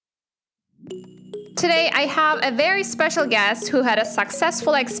Today, I have a very special guest who had a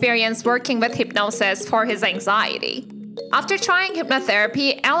successful experience working with hypnosis for his anxiety. After trying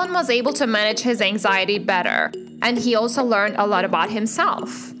hypnotherapy, Alan was able to manage his anxiety better, and he also learned a lot about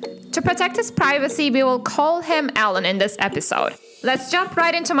himself. To protect his privacy, we will call him Alan in this episode. Let's jump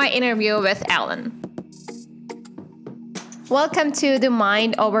right into my interview with Alan. Welcome to the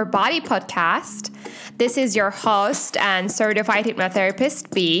Mind Over Body podcast. This is your host and certified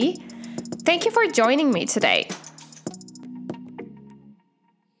hypnotherapist, B. Thank you for joining me today.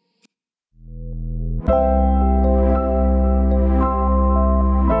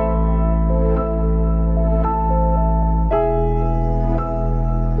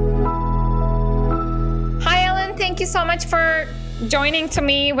 Hi, Alan. Thank you so much for joining to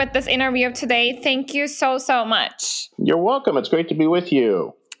me with this interview today. Thank you so much. You're welcome. It's great to be with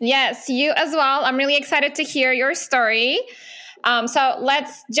you. Yes, you as well. I'm really excited to hear your story. So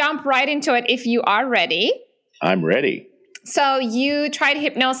let's jump right into it if you are ready. I'm ready. So you tried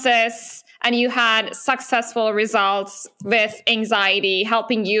hypnosis and you had successful results with anxiety,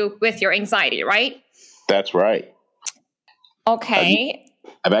 helping you with your anxiety, right? That's right. Okay.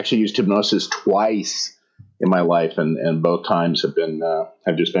 I've actually used hypnosis twice in my life, and both times have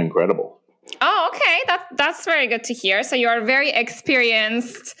just been incredible. Oh, okay. That's very good to hear. So you are very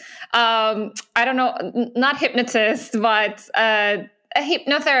experienced. I don't know, not hypnotist, but a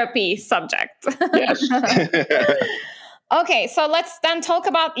hypnotherapy subject. Yes. Okay, so let's then talk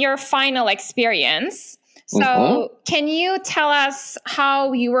about your final experience. So Can you tell us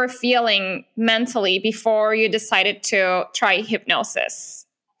how you were feeling mentally before you decided to try hypnosis?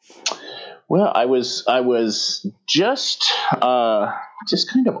 Well, I was just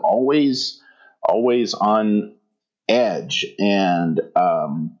kind of always on edge and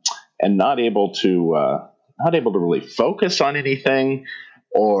not able to really focus on anything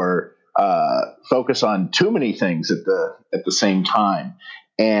or focus on too many things at the same time,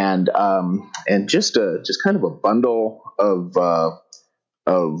 and just kind of a bundle of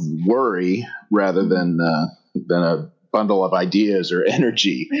worry rather than a bundle of ideas or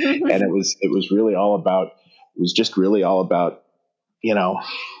energy. And it was really all about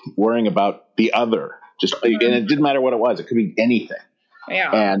worrying about the other, and it didn't matter what it was. It could be anything.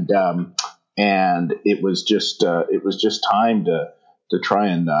 Yeah. And it was just time to try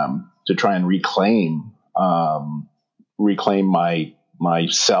and reclaim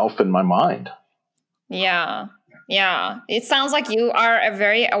myself and my mind. Yeah. It sounds like you are a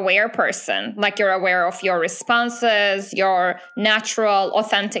very aware person, like you're aware of your responses, your natural,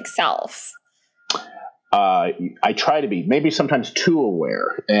 authentic self. I try to be, maybe sometimes too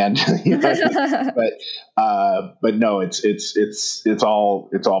aware, and but no, it's all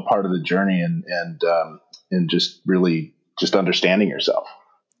part of the journey, and just really just understanding yourself.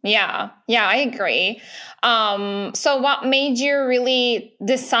 Yeah, I agree. So what made you really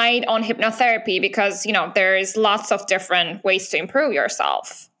decide on hypnotherapy? Because, there's lots of different ways to improve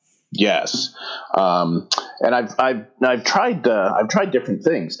yourself. Yes. And I've tried different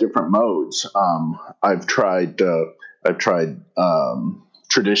things, different modes. I've tried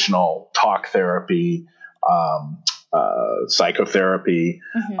traditional talk therapy, psychotherapy,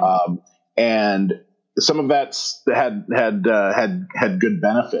 and some of that's had good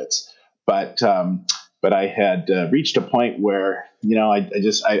benefits, but I had reached a point where I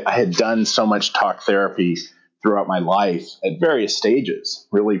had done so much talk therapy throughout my life at various stages,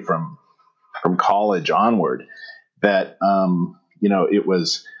 really from college onward, that it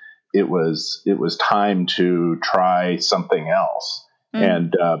was time to try something else,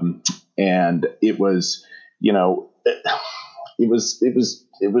 and it was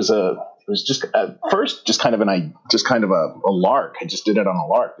just at first just kind of a lark. I just did it on a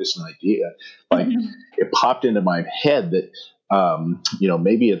lark, just an idea. Like it popped into my head that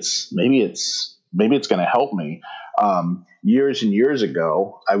maybe it's going to help me. Years and years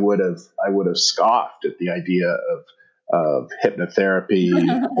ago, I would have scoffed at the idea of hypnotherapy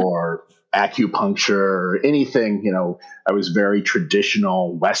or acupuncture or anything. I was very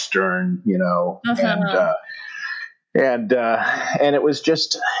traditional Western, and it was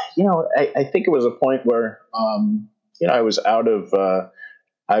just, I think it was a point where, I was out of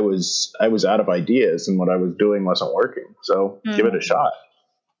ideas, and what I was doing wasn't working. So give it a shot.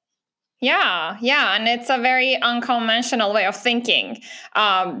 Yeah. And it's a very unconventional way of thinking.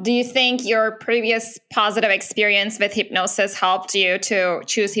 Do you think your previous positive experience with hypnosis helped you to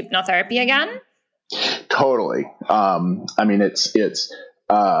choose hypnotherapy again? Totally. I mean, it's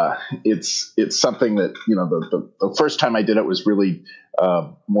something that, the first time I did it was really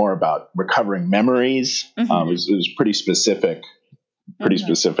more about recovering memories. It was pretty specific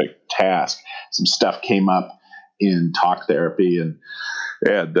task. Some stuff came up in talk therapy, and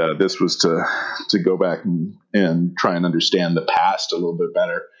this was to go back and try and understand the past a little bit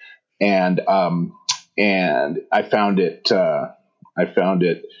better. And I found it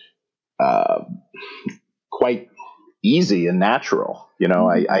quite easy and natural.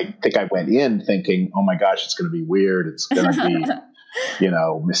 I think I went in thinking, oh my gosh, it's going to be weird. It's going to be,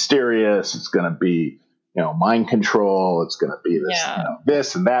 mysterious. It's going to be, mind control. It's going to be this,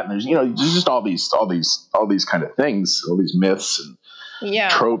 this and that. And there's just all these kind of things, all these myths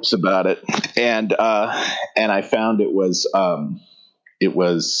and tropes about it. And I found everything.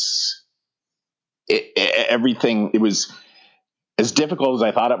 It was as difficult as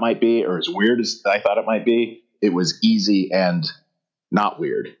I thought it might be, or as weird as I thought it might be. It was easy and not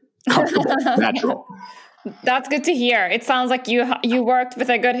weird, comfortable, natural. That's good to hear. It sounds like you worked with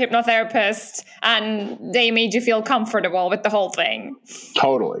a good hypnotherapist and they made you feel comfortable with the whole thing.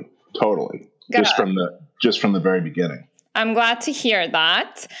 Totally. Good. Just from the very beginning. I'm glad to hear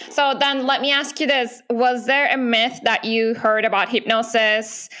that. So then let me ask you this. Was there a myth that you heard about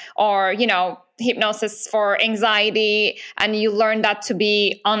hypnosis or, hypnosis for anxiety, and you learned that to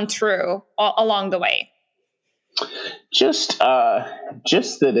be untrue along the way? Just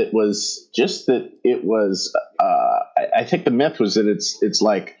that it was, I think the myth was that it's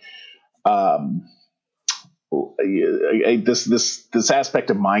like, this aspect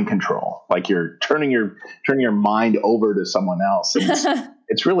of mind control, like you're turning your mind over to someone else. And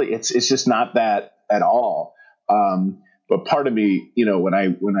it's just not that at all. But part of me,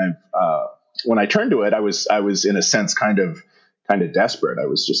 when I turned to it, I was in a sense kind of desperate. I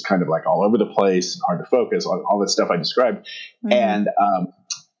was just kind of like all over the place, hard to focus on all that stuff I described. Mm-hmm. And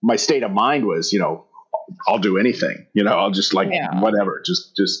my state of mind was, I'll do anything, I'll just whatever,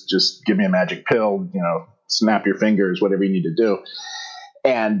 just give me a magic pill, snap your fingers, whatever you need to do.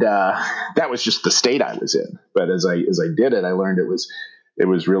 And that was just the state I was in. But as I did it, I learned it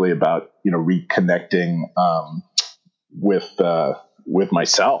was really about, reconnecting with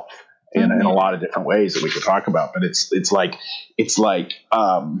myself. In a lot of different ways that we could talk about, but it's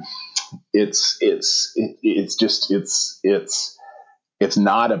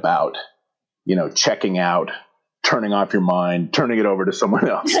not about, checking out, turning off your mind, turning it over to someone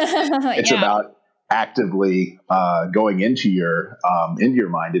else. It's about actively going into your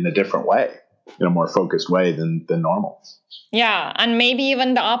mind in a different way, in a more focused way than normal. Yeah, and maybe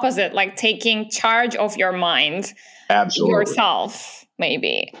even the opposite, like taking charge of your mind. Absolutely. Yourself,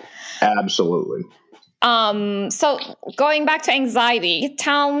 maybe. Absolutely. So going back to anxiety,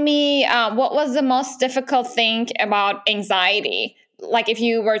 tell me what was the most difficult thing about anxiety? Like if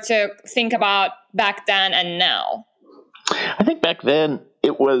you were to think about back then and now. I think back then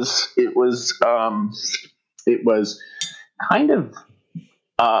it was kind of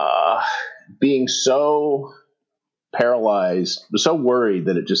being so paralyzed, so worried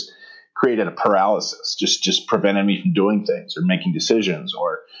that it just created a paralysis, just prevented me from doing things or making decisions,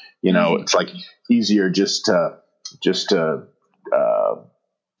 or it's like easier just to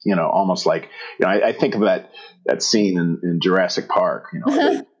almost like, I think of that scene in Jurassic Park,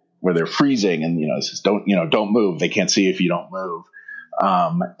 where they're freezing and, it says, don't move. They can't see if you don't move.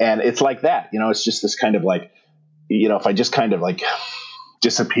 And it's like that, it's just this kind of like, if I just kind of like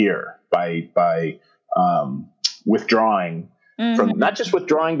disappear by withdrawing from, not just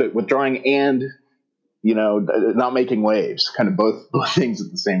withdrawing, but withdrawing and, not making waves, kind of both things at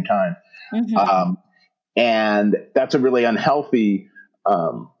the same time. Mm-hmm. And that's a really unhealthy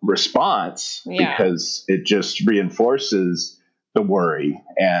response, because it just reinforces the worry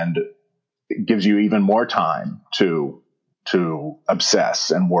and it gives you even more time to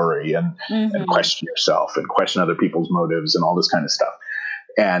obsess and worry and question yourself and question other people's motives and all this kind of stuff.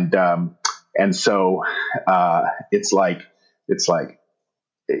 And so it's like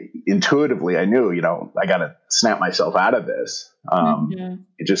intuitively I knew, I got to snap myself out of this.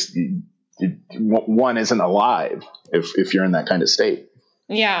 One isn't alive if you're in that kind of state.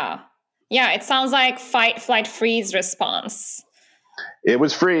 Yeah. It sounds like fight, flight, freeze response. It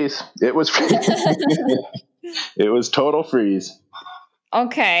was freeze. It was total freeze.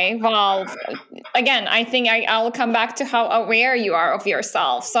 Okay. Well, again, I think I'll come back to how aware you are of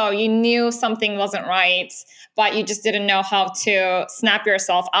yourself. So you knew something wasn't right, but you just didn't know how to snap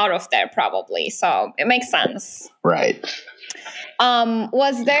yourself out of there, probably. So it makes sense. Right.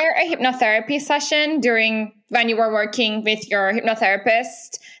 Was there a hypnotherapy session when you were working with your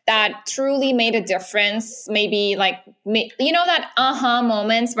hypnotherapist that truly made a difference? Maybe like, that aha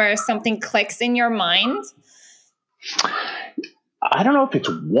moments where something clicks in your mind? I don't know if it's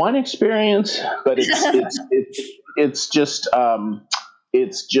one experience, but it's just,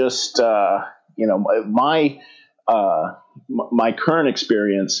 it's just my current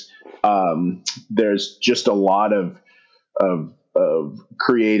experience. There's just a lot of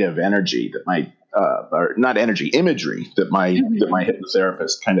creative energy that my or not energy, imagery that my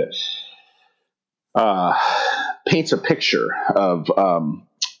hypnotherapist kind of paints a picture of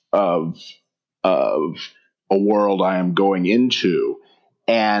of a world I am going into,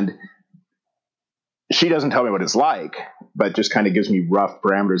 and she doesn't tell me what it's like, but just kind of gives me rough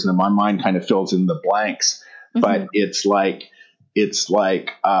parameters, and then my mind kind of fills in the blanks. But it's like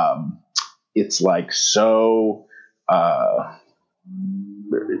so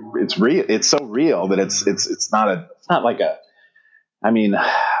it's real. It's so real that it's not like a. I mean,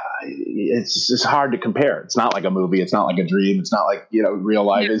 it's just hard to compare. It's not like a movie. It's not like a dream. It's not like real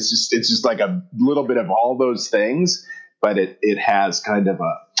life. Yeah. It's just like a little bit of all those things, but it has kind of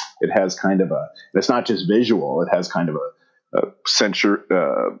a. It's not just visual. It has kind of a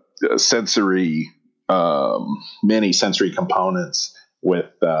sensory, many sensory components with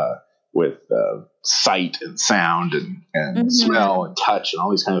sight and sound and smell and touch and all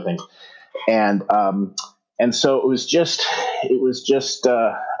these kind of things. And so it was just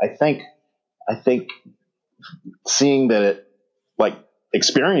I think seeing that it, like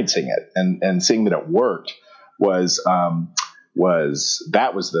experiencing it and seeing that it worked was the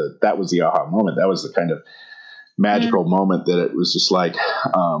aha moment. That was the kind of magical moment that it was just like,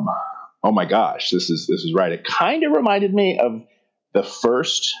 oh my gosh, this is right. It kind of reminded me of the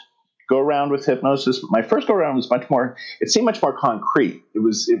first go around with hypnosis. But my first go around was it seemed much more concrete. It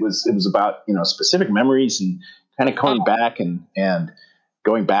was about, specific memories and kind of going back and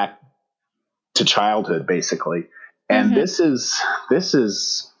going back to childhood basically. And this is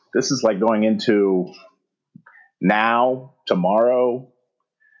like going into now, tomorrow,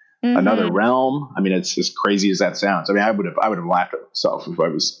 another realm. I mean, it's as crazy as that sounds. I mean, I would have laughed at myself if I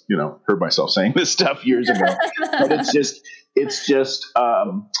was, heard myself saying this stuff years ago. But it's just,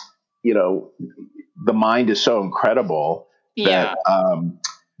 the mind is so incredible that,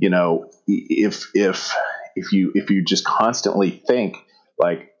 if you just constantly think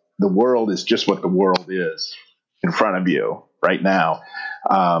like the world is just what the world is in front of you right now,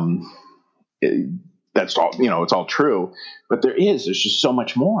 that's all, it's all true, but there's just so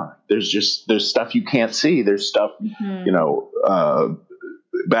much more. There's stuff you can't see. There's stuff,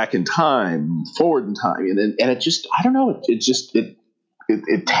 back in time, forward in time. And it just, I don't know.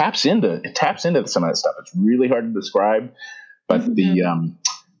 It taps into some of that stuff. It's really hard to describe, but the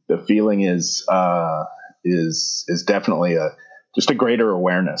feeling is definitely just a greater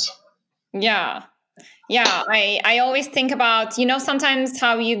awareness. Yeah. Yeah, I always think about, sometimes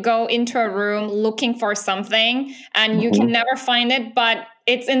how you go into a room looking for something and you can never find it, but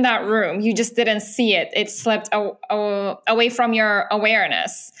it's in that room. You just didn't see it. It slipped away from your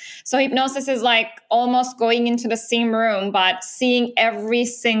awareness. So hypnosis is like almost going into the same room, but seeing every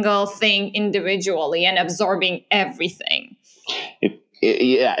single thing individually and absorbing everything.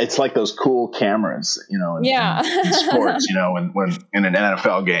 Yeah, it's like those cool cameras, in sports, when in an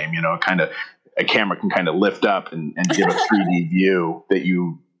NFL game, kind of a camera can kind of lift up and give a 3D view that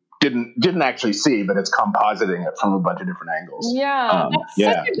you didn't actually see, but it's compositing it from a bunch of different angles. Yeah, that's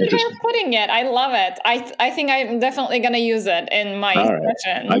such a good way of putting it. I love it. I think I'm definitely going to use it in my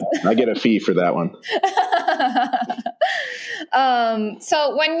sessions. I get a fee for that one.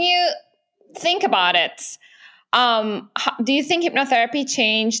 So when you think about it, do you think hypnotherapy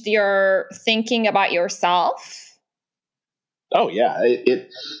changed your thinking about yourself? Oh yeah,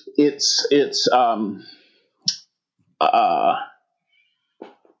 it's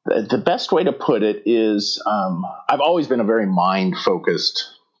the best way to put it is, I've always been a very mind focused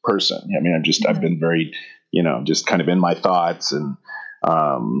person. I mean, I've been very, just kind of in my thoughts and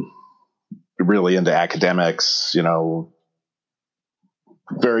really into academics,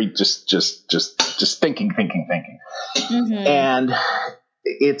 very just thinking. And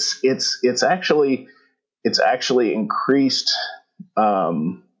it's actually increased.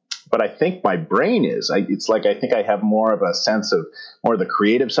 But I think my brain it's like, I think I have more of a sense of more of the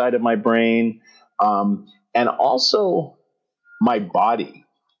creative side of my brain. And also my body.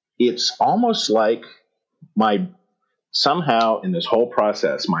 It's almost like somehow in this whole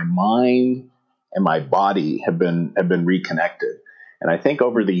process, my mind and my body have been reconnected. And I think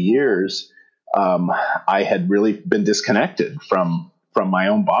over the years, I had really been disconnected from my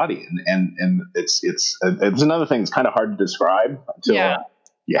own body, and it's another thing that's kind of hard to describe until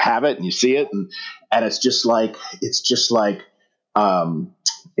you have it and you see it, and it's just like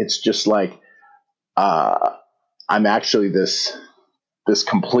I'm actually this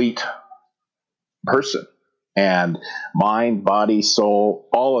complete person, and mind, body, soul,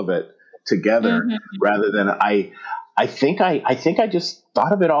 all of it together, rather than I think I just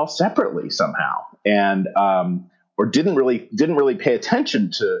thought of it all separately somehow, and or didn't really pay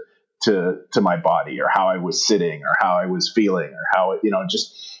attention to my body, or how I was sitting, or how I was feeling, or how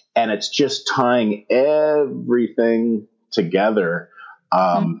and it's just tying everything together,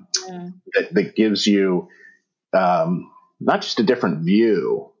 that gives you, not just a different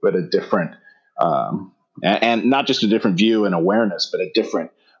view, but a different, and not just a different view and awareness, but a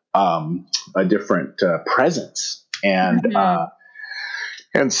different presence. And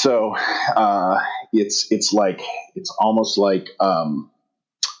so it's like, it's almost like,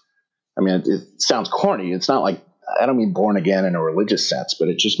 it sounds corny. It's not like, I don't mean born again in a religious sense, but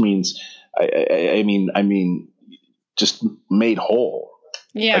it just means, I mean, just made whole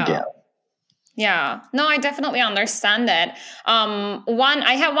again. Yeah, no, I definitely understand it.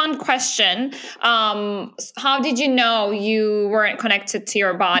 I have one question. How did you know you weren't connected to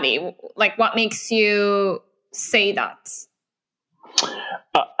your body? Like, what makes you say that?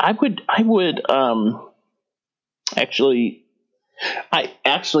 I would I've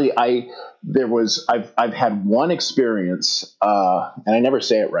had one experience, and I never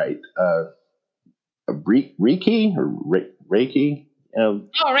say it right. Reiki or Reiki.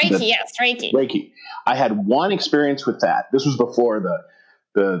 Reiki, yes, Reiki. Reiki. I had one experience with that. This was before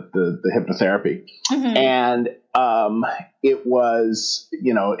the hypnotherapy, and it was,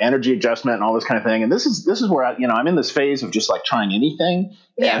 energy adjustment and all this kind of thing. And this is where I'm in this phase of just like trying anything,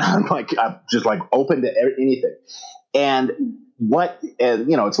 and I'm just like open to anything. And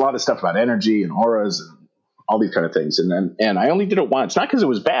it's a lot of stuff about energy and auras and all these kind of things. And I only did it once, not because it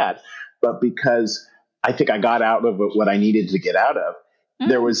was bad, but because I think I got out of it what I needed to get out of.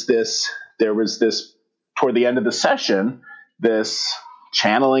 There was this toward the end of the session, this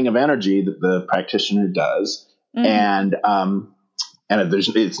channeling of energy that the practitioner does. And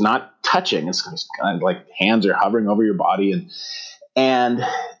it's not touching. It's kind of like hands are hovering over your body. And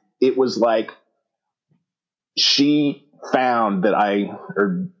it was like, she found that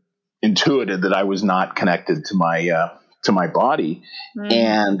or intuited that I was not connected to my body,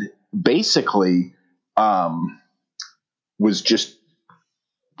 and basically was just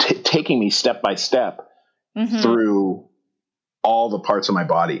taking me step by step through all the parts of my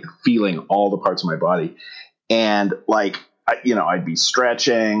body, feeling all the parts of my body. And like, I'd be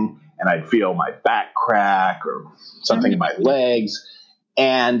stretching and I'd feel my back crack or something in my legs.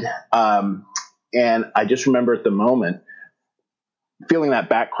 And I just remember at the moment feeling that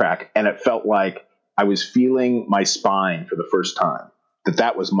back crack, and it felt like I was feeling my spine for the first time,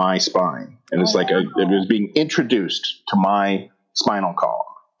 that was my spine. And it's like it was being introduced to my spinal column.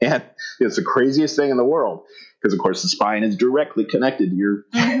 And it's the craziest thing in the world, because of course the spine is directly connected to your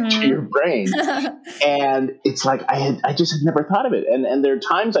brain. And it's like, I just had never thought of it. And there are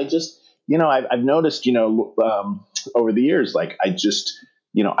times I just, I've noticed, over the years, like I just,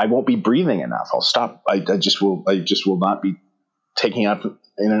 I won't be breathing enough. I'll stop. I just will not be taking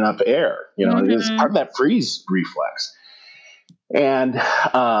in enough air. It's part of that freeze reflex. And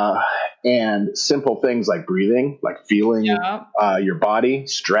simple things like breathing, like feeling your body,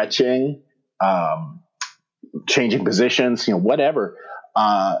 stretching, changing positions, whatever,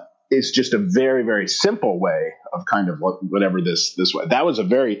 is just a very, very simple way of kind of whatever this way. That was a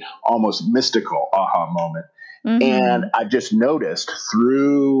very almost mystical aha moment. And I've just noticed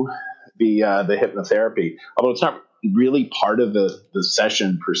through the hypnotherapy, although it's not really part of the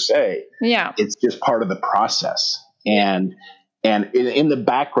session per se, it's just part of the process. And in the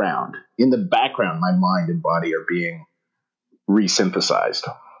background, my mind and body are being resynthesized.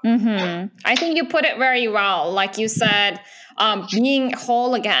 I think you put it very well. Like you said, being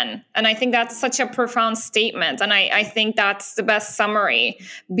whole again. And I think that's such a profound statement. And I think that's the best summary.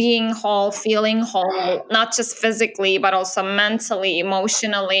 Being whole, feeling whole, not just physically, but also mentally,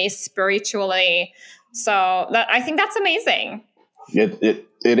 emotionally, spiritually. So I think that's amazing. It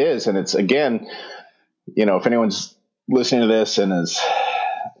is. And it's, again, if anyone's listening to this and is,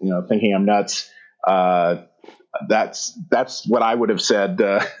 thinking I'm nuts, that's what I would have said.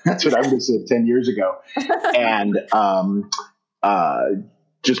 That's what I would have said 10 years ago. And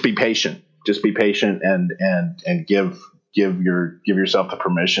just be patient. Just be patient and give yourself the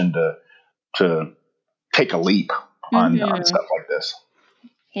permission to take a leap on stuff like this.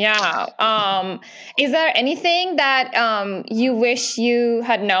 Yeah. Is there anything that you wish you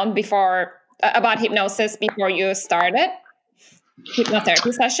had known before about hypnosis before you started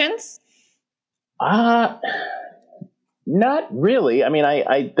hypnotherapy sessions? Not really. I mean,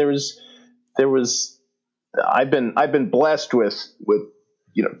 I've been blessed with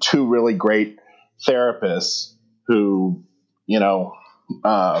two really great therapists who,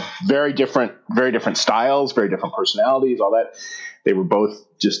 very different styles, very different personalities, all that. They were both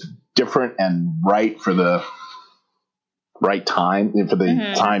just different and right for the right time, for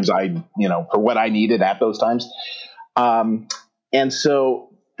the times for what I needed at those times. And so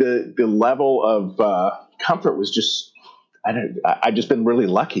the level of comfort was just, I've just been really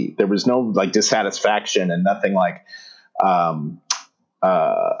lucky. There was no like dissatisfaction and nothing like,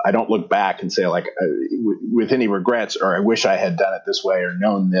 I don't look back and say like with any regrets or I wish I had done it this way or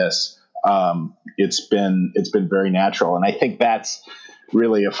known this. It's been very natural. And I think that's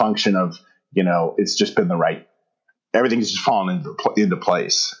really a function of, it's just been everything's just fallen into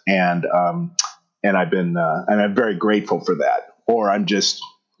place. And I've been, and I'm very grateful for that. Or I'm just,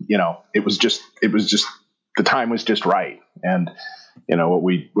 it was just, the time was just right. And,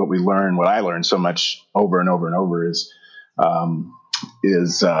 what I learned so much over and over and over is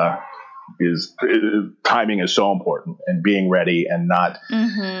timing is so important, and being ready and not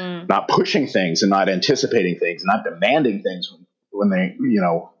pushing things and not anticipating things, and not demanding things when they,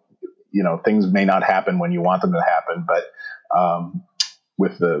 things may not happen when you want them to happen, but,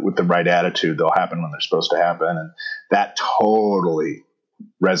 with the right attitude, they'll happen when they're supposed to happen. And that totally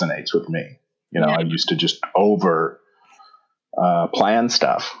resonates with me. I used to just over plan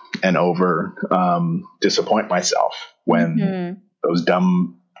stuff and over disappoint myself when those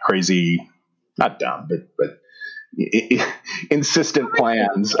dumb, crazy, not dumb, but insistent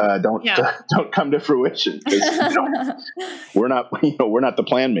plans don't come to fruition. We're not the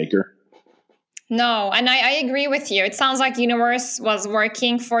plan maker. No, and I agree with you. It sounds like universe was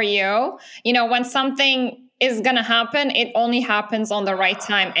working for you. When something is going to happen, it only happens on the right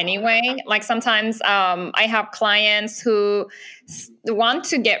time anyway. Like sometimes I have clients who want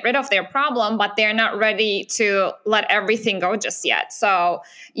to get rid of their problem, but they're not ready to let everything go just yet. So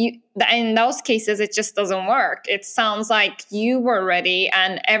in those cases, it just doesn't work. It sounds like you were ready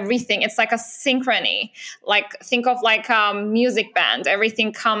and everything. It's like a synchrony. Like think of like a music band.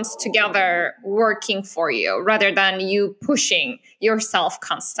 Everything comes together working for you rather than you pushing yourself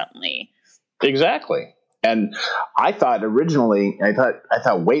constantly. Exactly. And I thought originally, I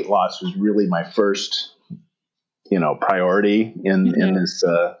thought weight loss was really my first, priority in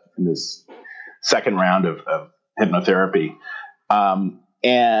this second round of hypnotherapy.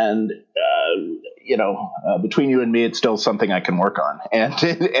 Between you and me, it's still something I can work on. And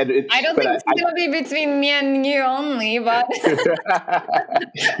I don't think it's going to be between me and you only, but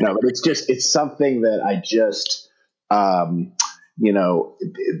no, but it's something that I just,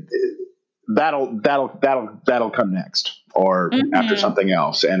 that'll come next or after something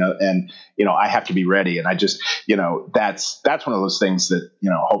else. And I have to be ready. And I just, that's one of those things that,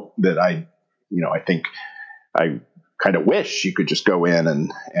 hope that I think I kind of wish you could just go in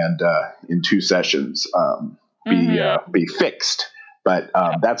and in 2 sessions, be fixed. But,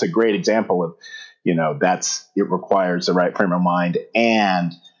 that's a great example of, it requires the right frame of mind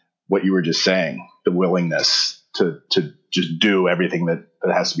and what you were just saying, the willingness to just do everything that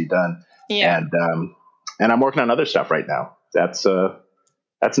has to be done. Yeah. And I'm working on other stuff right now. That's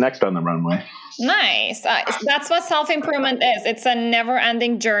next on the runway. Nice. That's what self-improvement is. It's a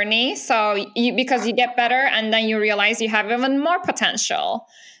never-ending journey. So because you get better and then you realize you have even more potential.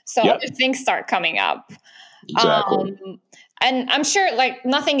 So other things start coming up. Exactly. And I'm sure like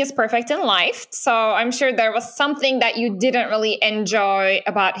nothing is perfect in life. So I'm sure there was something that you didn't really enjoy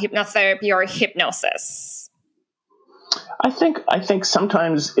about hypnotherapy or hypnosis. I think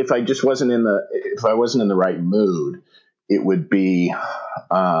sometimes if I wasn't in the right mood, it would be,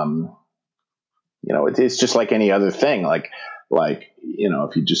 it's just like any other thing. Like,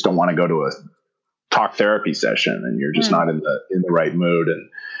 if you just don't want to go to a talk therapy session and you're just not in the right mood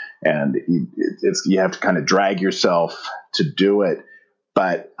and you have to kind of drag yourself to do it.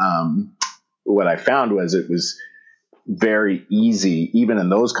 But, what I found was it was very easy, even in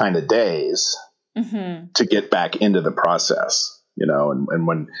those kind of days, to get back into the process, and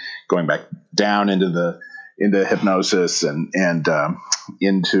when going back down into hypnosis and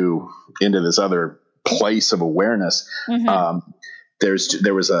into this other place of awareness, there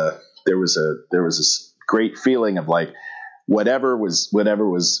was this great feeling of like whatever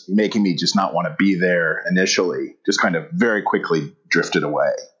was making me just not want to be there initially, just kind of very quickly drifted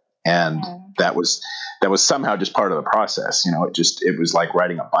away, and that was somehow just part of the process. It was like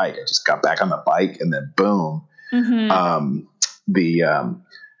riding a bike. I just got back on the bike and then boom,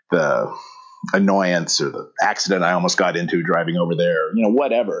 the annoyance or the accident I almost got into driving over there,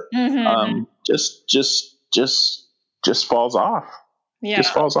 whatever, just falls off. Yeah.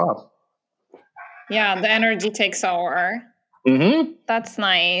 Just falls off. Yeah. The energy takes over. Mm-hmm. That's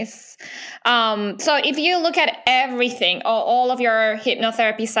nice. So if you look at everything, all of your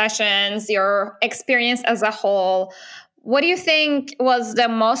hypnotherapy sessions, your experience as a whole, what do you think was the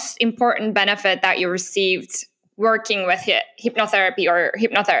most important benefit that you received working with hypnotherapy or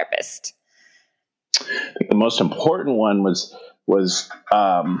hypnotherapist? I think the most important one was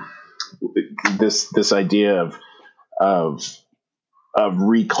this idea of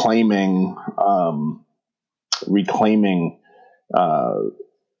reclaiming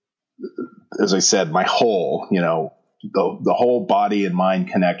as I said, my whole, the whole body and mind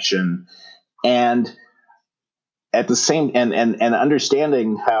connection, and at the same and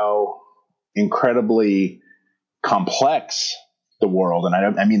understanding how incredibly complex the world,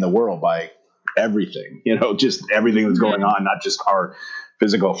 and I mean the world by everything, just everything that's going on, not just our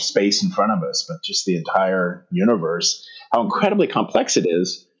physical space in front of us, but just the entire universe, how incredibly complex it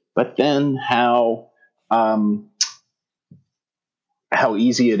is, but then how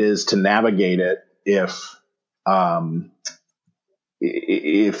easy it is to navigate it um,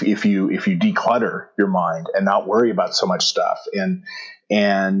 if you declutter your mind and not worry about so much stuff, and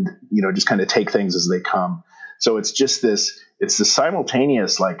just kind of take things as they come. So it's just it's the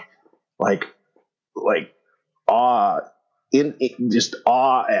simultaneous like awe just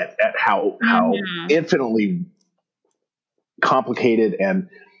awe at how infinitely complicated, and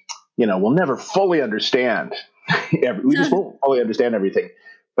we'll never fully understand. We just won't fully understand everything,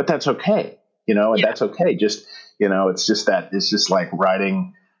 but that's okay. And that's okay. Just, it's just like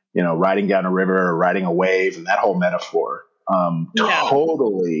riding down a river or riding a wave, and that whole metaphor,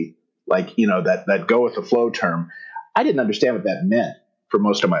 totally like, that go with the flow term. I didn't understand what that meant for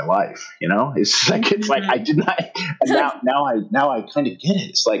most of my life. It's like I did not, and now I kind of get it.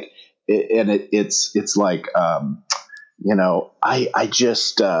 It's like, it's like,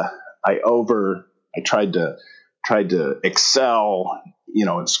 I tried to excel,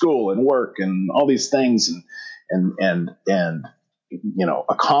 in school and work and all these things, and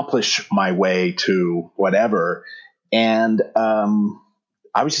accomplish my way to whatever. And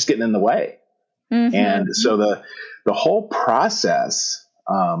I was just getting in the way. Mm-hmm. And so the whole process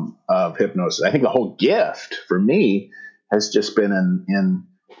of hypnosis, I think the whole gift for me has just been in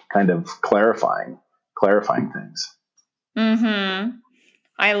kind of clarifying things. Mm-hmm.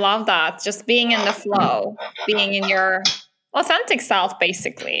 I love that. Just being in the flow, being in your authentic self,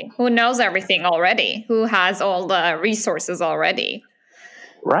 basically, who knows everything already, who has all the resources already.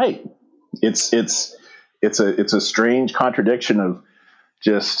 Right. It's a strange contradiction of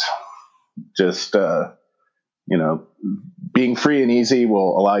just being free and easy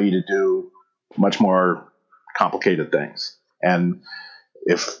will allow you to do much more complicated things. And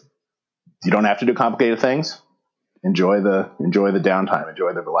if you don't have to do complicated things, enjoy the downtime,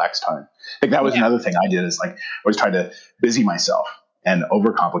 enjoy the relaxed time. I think that was another thing I did, is like I always tried to busy myself and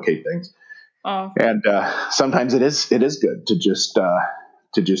overcomplicate things. Oh. And sometimes it is good to just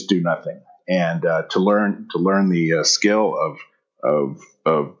do nothing, and to learn the skill of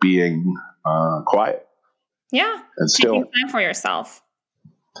being quiet. Yeah, and still taking time for yourself.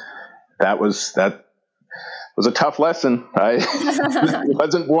 That was a tough lesson. I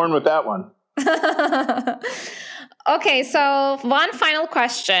wasn't born with that one. Okay, so one final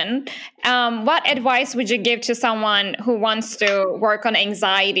question. What advice would you give to someone who wants to work on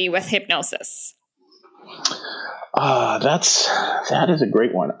anxiety with hypnosis? That is a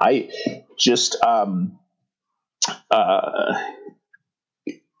great one. I just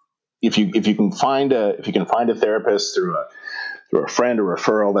if you can find a therapist through a friend or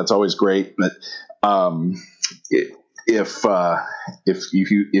referral, that's always great. But if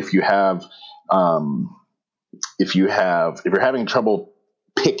you're having trouble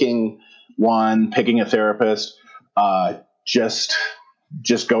picking a therapist, just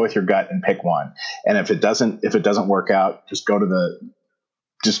go with your gut and pick one. And if it doesn't work out, just go to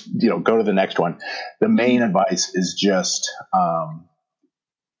the next one. The main advice is just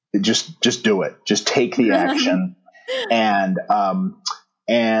do it. Just take the action and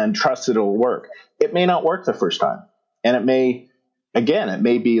trust that it'll work. It may not work the first time, and it may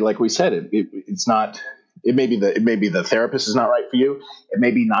be like we said, it's not. It may be the therapist is not right for you. It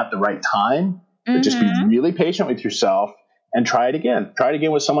may be not the right time. Mm-hmm. But just be really patient with yourself and try it again. Try it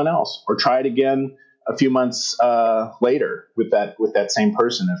again with someone else, or try it again a few months later with that same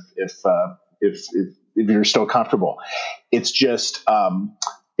person. If you're still comfortable, it's just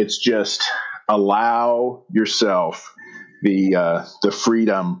allow yourself the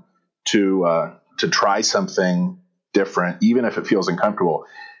freedom to try something different, even if it feels uncomfortable,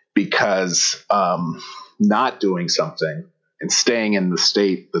 because not doing something and staying in the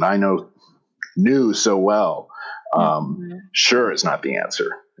state that I knew so well Sure is not the answer,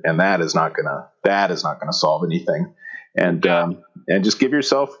 and that is not gonna solve anything. And just give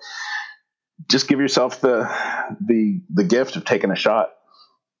yourself the gift of taking a shot.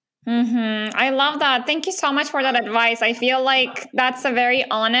 I love that. Thank you so much for that advice. I feel like that's a very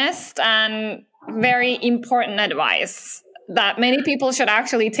honest and very important advice that many people should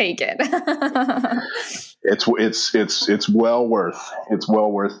actually take it. It's well worth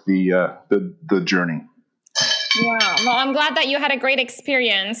the journey. Yeah, well, I'm glad that you had a great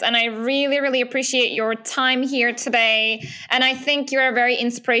experience, and I really, really appreciate your time here today. And I think you're a very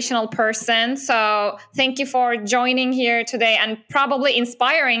inspirational person. So thank you for joining here today and probably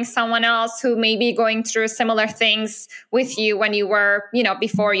inspiring someone else who may be going through similar things with you when you were,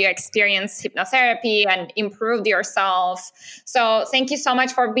 before you experienced hypnotherapy and improved yourself. So thank you so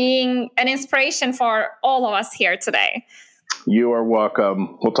much for being an inspiration for all of us here today. You are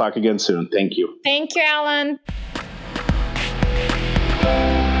welcome. We'll talk again soon. Thank you. Thank you, Alan.